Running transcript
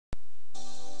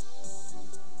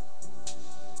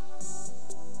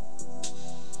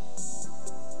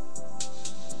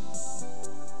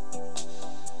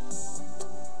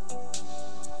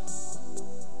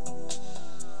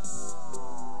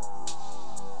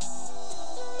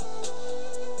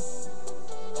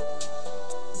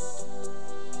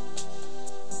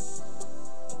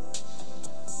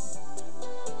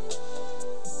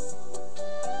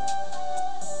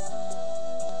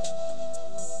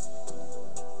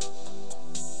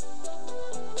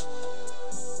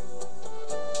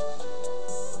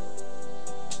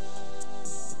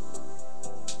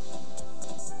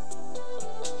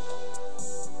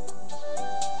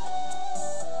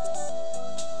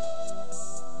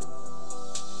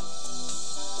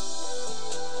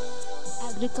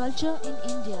Agriculture in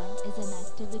India is an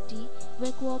activity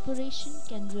where cooperation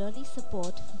can really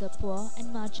support the poor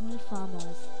and marginal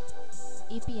farmers.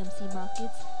 APMC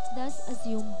markets thus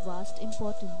assume vast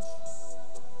importance.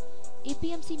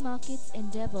 APMC markets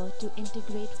endeavor to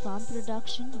integrate farm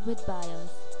production with buyers.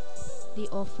 They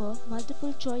offer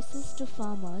multiple choices to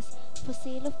farmers for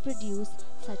sale of produce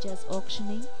such as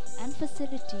auctioning and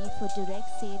facility for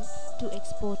direct sale to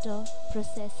exporter,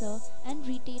 processor and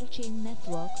retail chain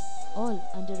network, all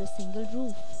under a single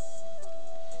roof.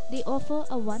 They offer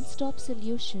a one-stop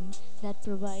solution that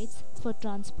provides for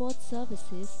transport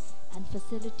services and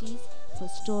facilities for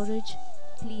storage,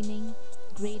 cleaning,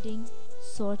 grading,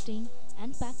 sorting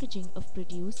and packaging of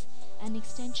produce and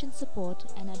extension support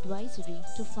and advisory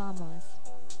to farmers.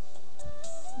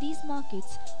 These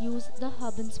markets use the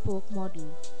hub and spoke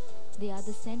model. They are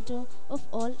the center of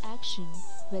all action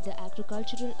where the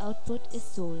agricultural output is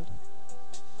sold.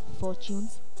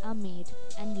 Fortunes are made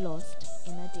and lost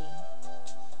in a day.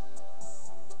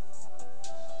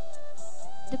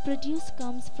 The produce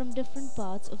comes from different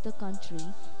parts of the country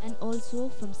and also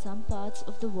from some parts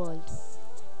of the world.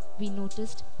 We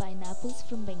noticed pineapples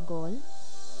from Bengal,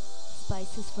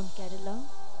 spices from Kerala,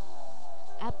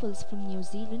 apples from New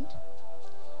Zealand,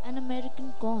 and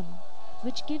American corn,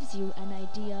 which gives you an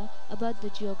idea about the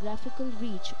geographical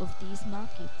reach of these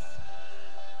markets.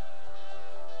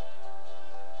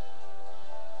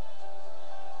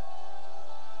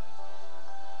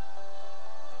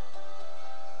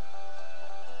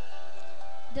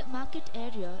 The market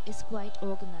area is quite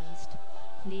organized,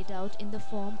 laid out in the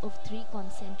form of 3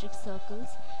 concentric circles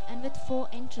and with 4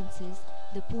 entrances.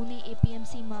 The Pune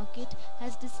APMC market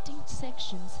has distinct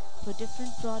sections for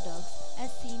different products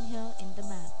as seen here in the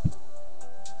map.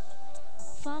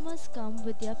 Farmers come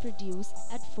with their produce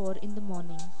at 4 in the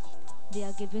morning. They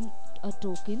are given a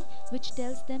token which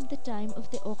tells them the time of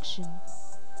the auction.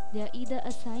 They are either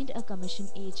assigned a commission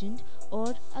agent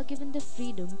or are given the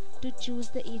freedom to choose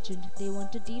the agent they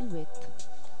want to deal with.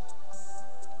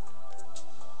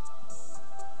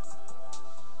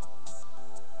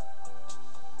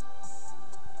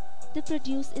 The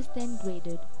produce is then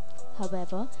graded.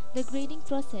 However, the grading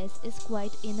process is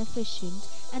quite inefficient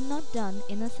and not done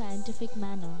in a scientific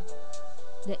manner.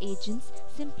 The agents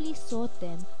simply sort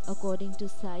them according to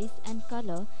size and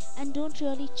color and don't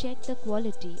really check the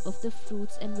quality of the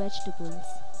fruits and vegetables.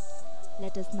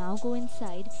 Let us now go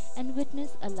inside and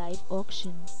witness a live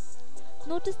auction.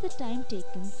 Notice the time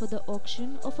taken for the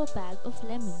auction of a bag of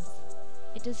lemons.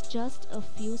 It is just a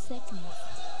few seconds.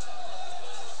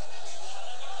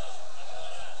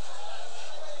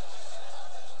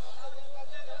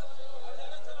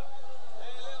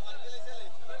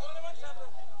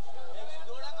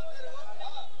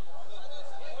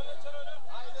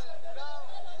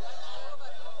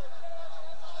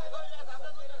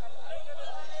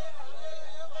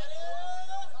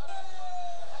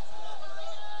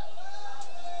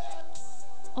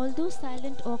 Although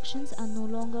silent auctions are no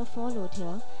longer followed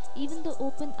here, even the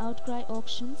open outcry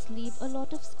auctions leave a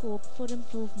lot of scope for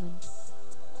improvement.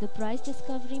 The price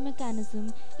discovery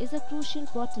mechanism is a crucial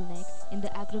bottleneck in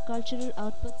the agricultural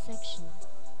output section.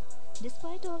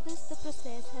 Despite all this, the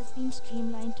process has been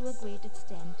streamlined to a great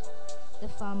extent. The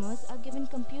farmers are given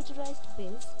computerized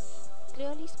bills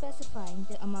clearly specifying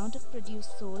the amount of produce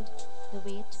sold, the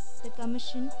weight, the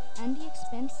commission and the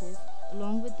expenses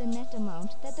along with the net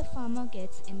amount that the farmer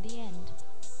gets in the end.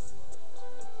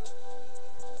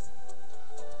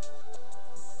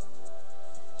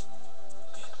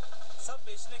 सब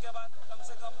बेचने के बाद कम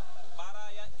से कम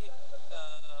 12 या 1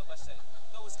 बचता है,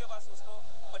 तो उसके पास उसको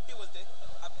पट्टी बोलते हैं,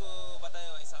 आपको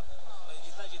बताया भाई साहब,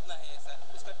 जितना जितना है ऐसा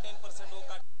उसका 10% वो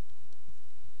काट.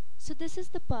 So this is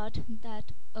the part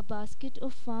that a basket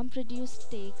of farm produce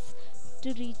takes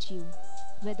to reach you,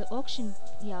 where the auction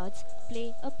yards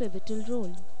play a pivotal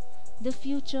role. The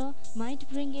future might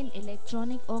bring in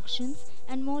electronic auctions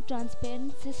and more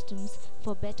transparent systems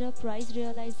for better price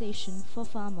realization for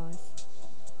farmers.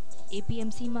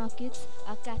 APMC markets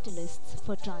are catalysts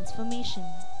for transformation.